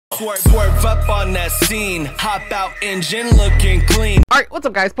Swerve up on that scene, hop out engine looking clean. Alright, what's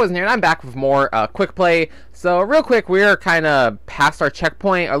up guys, Poison here, and I'm back with more quick play. So real quick, we're kind of past our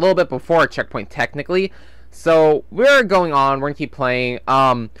checkpoint, a little bit before our checkpoint technically. So we're going on, we're gonna keep playing.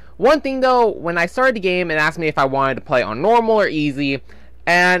 One thing though, when I started the game, it asked me if I wanted to play on normal or easy.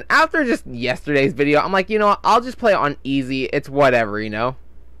 And after just yesterday's video, I'm like, you know what, I'll just play on easy, it's whatever, you know?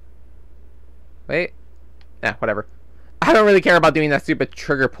 Wait. Yeah, whatever. I don't really care about doing that stupid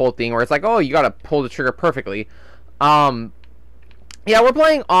trigger pull thing where it's like, oh, you gotta pull the trigger perfectly. Yeah, we're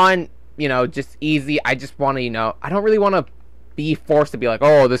playing on, you know, just easy. I just want to, you know, I don't really want to be forced to be like,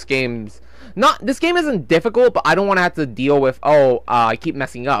 oh, this game isn't difficult, but I don't want to have to deal with, oh, I keep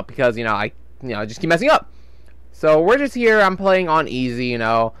messing up because, you know, I just keep messing up. So we're just here, I'm playing on easy, you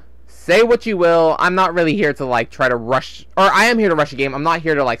know, say what you will. I'm not really here to, like, try to rush, or I am here to rush a game. I'm not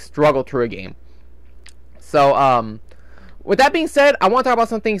here to, like, struggle through a game. So, with that being said, I want to talk about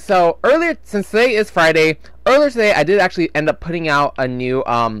something. So earlier, since today is Friday, earlier today I did actually end up putting out a new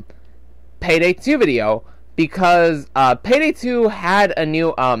Payday 2 video because Payday 2 had a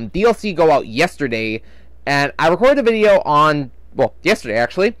new DLC go out yesterday, and I recorded the video on, well, yesterday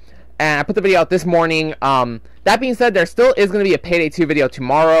actually, and I put the video out this morning. That being said, there still is going to be a Payday 2 video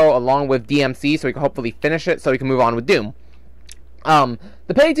tomorrow along with DMC, so we can hopefully finish it so we can move on with Doom.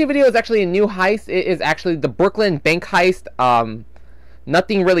 The Payday 2 video is actually a new heist. It is actually the Brooklyn bank heist.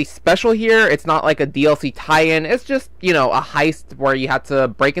 Nothing really special here. It's not like a DLC tie-in. It's just, you know, a heist where you had to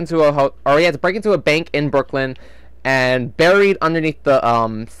break into a bank in Brooklyn, and buried underneath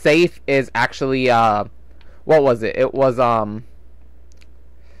the safe is actually what was it? It was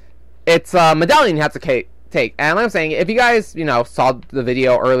it's a medallion you have to take. And like I'm saying, if you guys, you know, saw the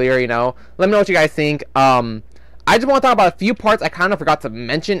video earlier, you know, let me know what you guys think. I just want to talk about a few parts I kind of forgot to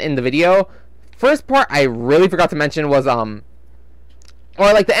mention in the video. First part I really forgot to mention was, or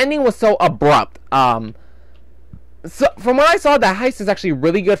like the ending was so abrupt. So from what I saw, that heist is actually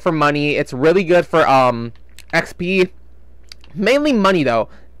really good for money. It's really good for, XP. Mainly money though.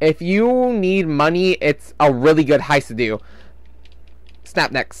 If you need money, it's a really good heist to do.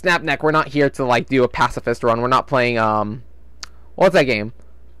 Snap neck. We're not here to like do a pacifist run. We're not playing, what's that game?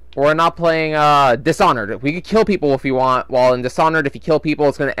 We're not playing Dishonored. We could kill people if you want, while in Dishonored, if you kill people,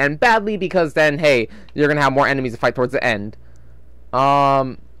 it's going to end badly, because then, hey, you're going to have more enemies to fight towards the end.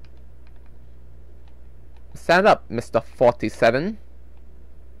 Stand up, Mr. 47.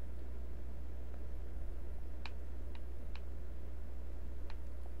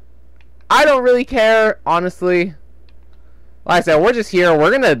 I don't really care, honestly. Like I said, we're just here.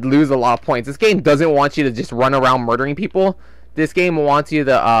 We're going to lose a lot of points. This game doesn't want you to just run around murdering people. This game wants you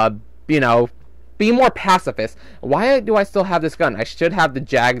to, you know, be more pacifist. Why do I still have this gun? I should have the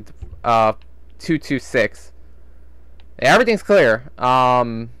JAG 226. Yeah, everything's clear.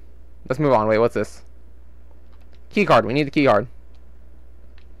 Let's move on. Wait, what's this? Key card. We need the key card.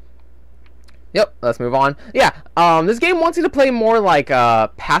 Yep, let's move on. Yeah, this game wants you to play more like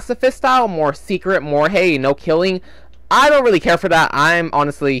pacifist style, more secret, more, hey, no killing. I don't really care for that. I'm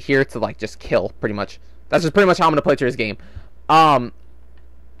honestly here to, like, just kill, pretty much. That's just pretty much how I'm going to play through this game. Hell,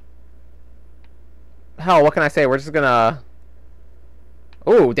 what can I say? We're just gonna...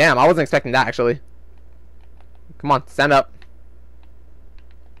 Oh, damn, I wasn't expecting that, actually. Come on, stand up.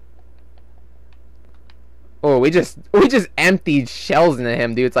 Oh, we just emptied shells into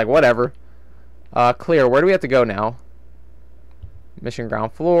him, dude. It's like, whatever. Clear. Where do we have to go now? Mission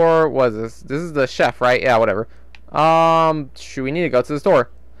ground floor. What is this? This is the chef, right? Yeah, whatever. Should we need to go to the store?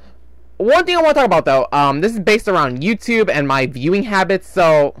 One thing I want to talk about, though, this is based around YouTube and my viewing habits,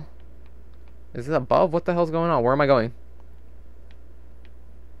 so... Is it above? What the hell's going on? Where am I going?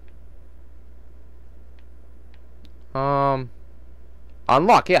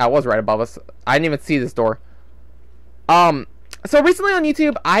 Unlock. Yeah, I was right above us. I didn't even see this door. So recently on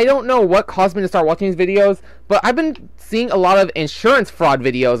YouTube, I don't know what caused me to start watching these videos, but I've been seeing a lot of insurance fraud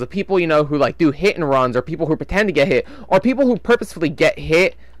videos of people, you know, who, like, do hit and runs, or people who pretend to get hit, or people who purposefully get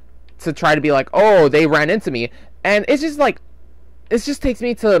hit to try to be like, oh, they ran into me. And it's just like, it just takes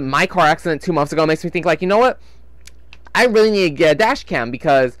me to my car accident 2 months ago. It makes me think, like, you know what, I really need to get a dash cam,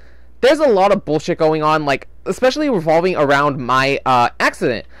 because there's a lot of bullshit going on, like, especially revolving around my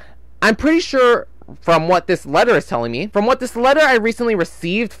accident. I'm pretty sure, from what this letter is telling me, from what this letter I recently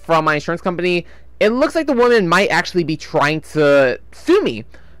received from my insurance company, it looks like the woman might actually be trying to sue me.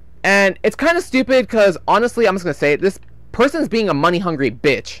 And it's kind of stupid, because honestly, I'm just gonna say it, this person's being a money hungry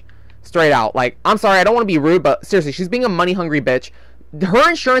bitch. Straight out. Like, I'm sorry, I don't want to be rude, but seriously, she's being a money hungry bitch.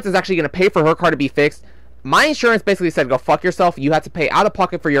 Her insurance is actually going to pay for her car to be fixed. My insurance basically said, go fuck yourself. You have to pay out of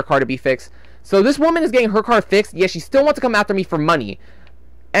pocket for your car to be fixed. So this woman is getting her car fixed, yet she still wants to come after me for money.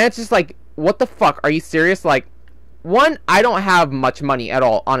 And it's just like, what the fuck? Are you serious? Like, one, I don't have much money at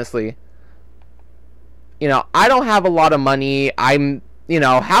all, honestly. You know, I don't have a lot of money. I'm, you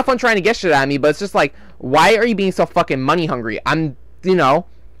know, have fun trying to get shit at me, but it's just like, why are you being so fucking money hungry? I'm, you know,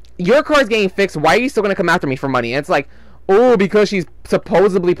 your car's getting fixed. Why are you still gonna come after me for money? And it's like, oh, because she's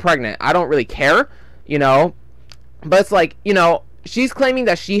supposedly pregnant. I don't really care, you know. But it's like, you know, she's claiming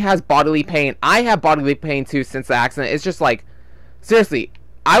that she has bodily pain. I have bodily pain too since the accident. It's just like, seriously,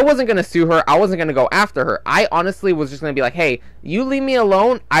 I wasn't going to sue her. I wasn't going to go after her. I honestly was just going to be like, hey, you leave me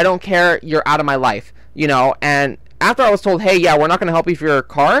alone. I don't care. You're out of my life, you know. And after I was told, hey, yeah, we're not going to help you for your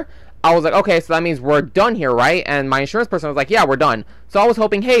car, I was like, okay, so that means we're done here, right? And my insurance person was like, yeah, we're done. So I was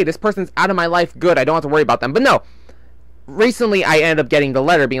hoping, hey, this person's out of my life. Good. I don't have to worry about them. But no, recently I ended up getting the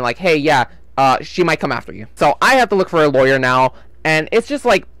letter being like, hey, yeah, she might come after you. So I have to look for a lawyer now. And it's just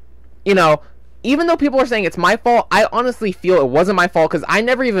like, you know, even though people are saying it's my fault, I honestly feel it wasn't my fault because I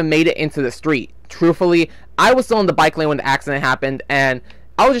never even made it into the street. Truthfully, I was still in the bike lane when the accident happened, and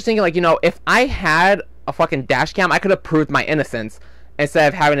I was just thinking, like, you know, if I had a fucking dash cam, I could have proved my innocence instead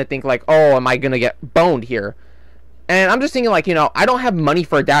of having to think like, oh, am I gonna get boned here? And I'm just thinking, like, you know, I don't have money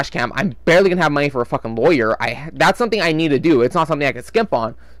for a dash cam. I'm barely gonna have money for a fucking lawyer. That's something I need to do. It's not something I can skimp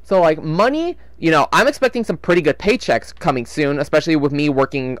on. So, like, money, you know, I'm expecting some pretty good paychecks coming soon, especially with me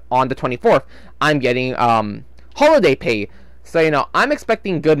working on the 24th. I'm getting holiday pay. So, you know, I'm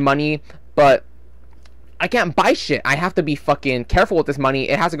expecting good money, but I can't buy shit. I have to be fucking careful with this money.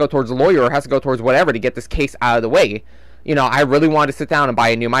 It has to go towards a lawyer, or it has to go towards whatever to get this case out of the way. You know, I really wanted to sit down and buy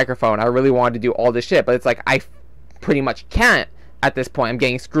a new microphone. I really wanted to do all this shit, but it's like, I pretty much can't at this point. I'm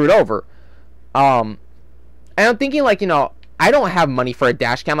getting screwed over. And I'm thinking, like, you know, I don't have money for a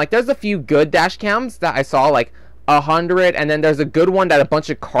dash cam. Like, there's a few good dash cams that I saw, like 100, and then there's a good one that a bunch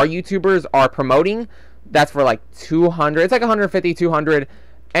of car YouTubers are promoting that's for like 200. It's like 150, 200,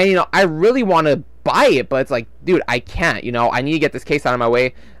 and you know, I really want to buy it, but it's like, dude, I can't. You know, I need to get this case out of my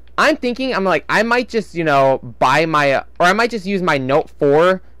way. I'm thinking, I'm like, I might just, you know, buy my, or I might just use my Note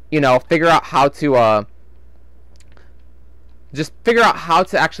 4, you know, figure out how to just figure out how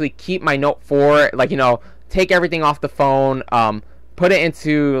to actually keep my Note 4, like, you know, take everything off the phone, put it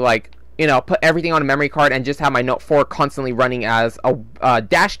into, like, you know, put everything on a memory card and just have my Note 4 constantly running as a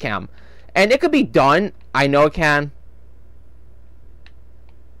dash cam. And it could be done. I know it can.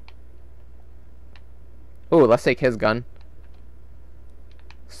 Ooh, let's take his gun.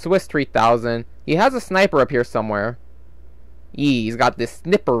 Swiss 3000. He has a sniper up here somewhere. Yee, he's got this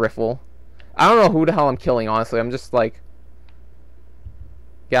snipper rifle. I don't know who the hell I'm killing, honestly. I'm just like,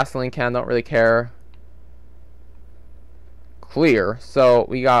 gasoline can, don't really care. Clear. So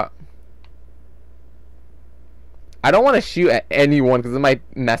we got, I don't want to shoot at anyone because it might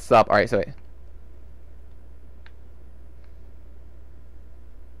mess up. Alright, so wait.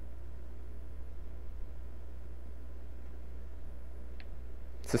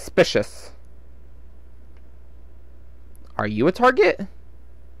 Suspicious. Are you a target?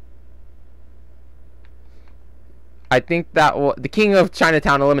 I think that the king of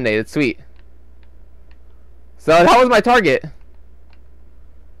Chinatown eliminated. Sweet. So that was my target.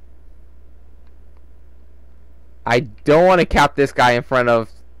 I don't want to cap this guy in front of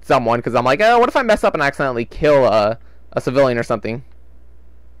someone because I'm like, oh, what if I mess up and accidentally kill a civilian or something?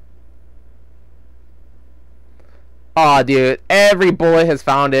 Aw, dude, every bullet has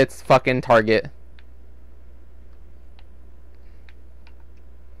found its fucking target.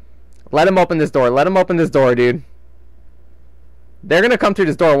 Let him open this door. Let him open this door, dude. They're gonna come through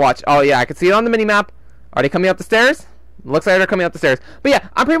this door. Watch. Oh, yeah, I can see it on the minimap. Are they coming up the stairs? Looks like they're coming up the stairs. But yeah,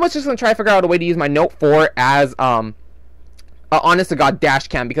 I'm pretty much just gonna try to figure out a way to use my Note 4 as a honest to god dash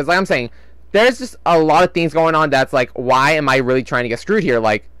cam, because like I'm saying, there's just a lot of things going on that's like, why am I really trying to get screwed here?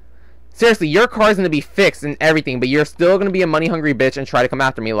 Like, seriously, your car's gonna be fixed and everything, but you're still gonna be a money hungry bitch and try to come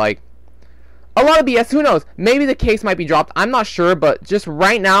after me. Like, a lot of BS. Who knows? Maybe the case might be dropped. I'm not sure, but just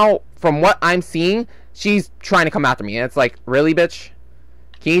right now, from what I'm seeing, she's trying to come after me, and it's like, really, bitch?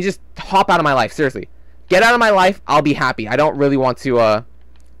 Can you just hop out of my life? Seriously. Get out of my life. I'll be happy. I don't really want to,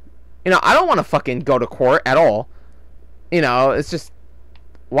 you know, I don't want to fucking go to court at all. You know, it's just,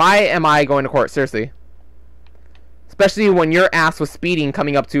 why am I going to court? Seriously. Especially when your ass was speeding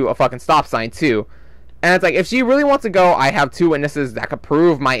coming up to a fucking stop sign, too. And it's like, if she really wants to go, I have 2 witnesses that could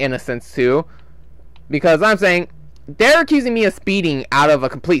prove my innocence, too. Because I'm saying, they're accusing me of speeding out of a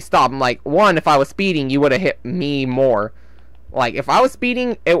complete stop. I'm like, one, if I was speeding, you would have hit me more. Like, if I was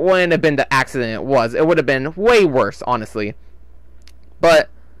speeding, it wouldn't have been the accident it was. It would have been way worse, honestly. But,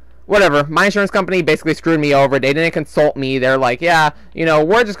 whatever. My insurance company basically screwed me over. They didn't consult me. They're like, yeah, you know,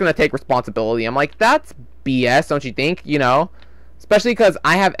 we're just going to take responsibility. I'm like, that's BS, don't you think? You know? Especially because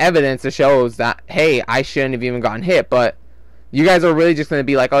I have evidence that shows that, hey, I shouldn't have even gotten hit, but you guys are really just going to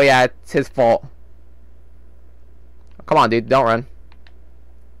be like, oh yeah, it's his fault. Come on, dude, don't run.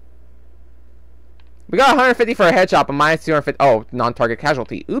 We got 150 for a headshot, but minus 250. Oh, non-target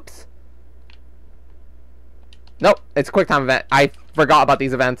casualty. Oops. Nope, it's a quick time event. I forgot about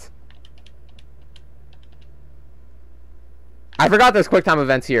these events. I forgot there's quick time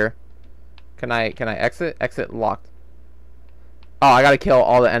events here. Can I exit? Exit locked. Oh, I gotta kill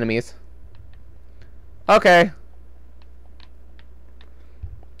all the enemies. Okay.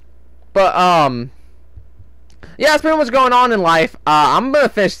 But, yeah, that's pretty much going on in life. I'm gonna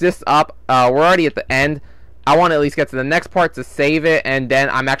finish this up. We're already at the end. I want to at least get to the next part to save it, and then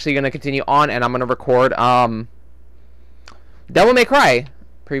I'm actually gonna continue on, and I'm gonna record, Devil May Cry.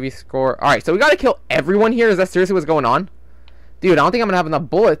 Previous score. Alright, so we gotta kill everyone here? Is that seriously what's going on? Dude, I don't think I'm gonna have enough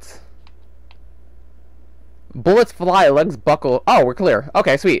bullets. Bullets fly, legs buckle. Oh, we're clear.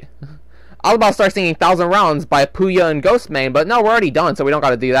 Okay, sweet. I was about to start singing 1,000 Rounds by Puya and Ghostmane, but no, we're already done, so we don't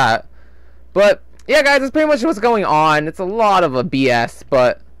gotta do that. But, yeah, guys, that's pretty much what's going on. It's a lot of a BS,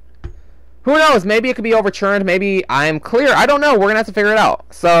 but who knows? Maybe it could be overturned. Maybe I'm clear. I don't know. We're gonna have to figure it out.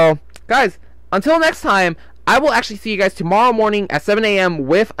 So, guys, until next time, I will actually see you guys tomorrow morning at 7 a.m.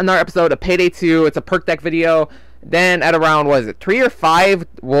 with another episode of Payday 2. It's a perk deck video. Then at around, what is it, 3 or 5,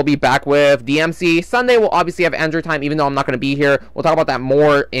 we'll be back with DMC. Sunday, we'll obviously have Android time, even though I'm not going to be here. We'll talk about that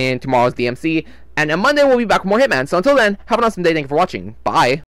more in tomorrow's DMC. And on Monday, we'll be back with more Hitman. So until then, have an awesome day. Thank you for watching. Bye.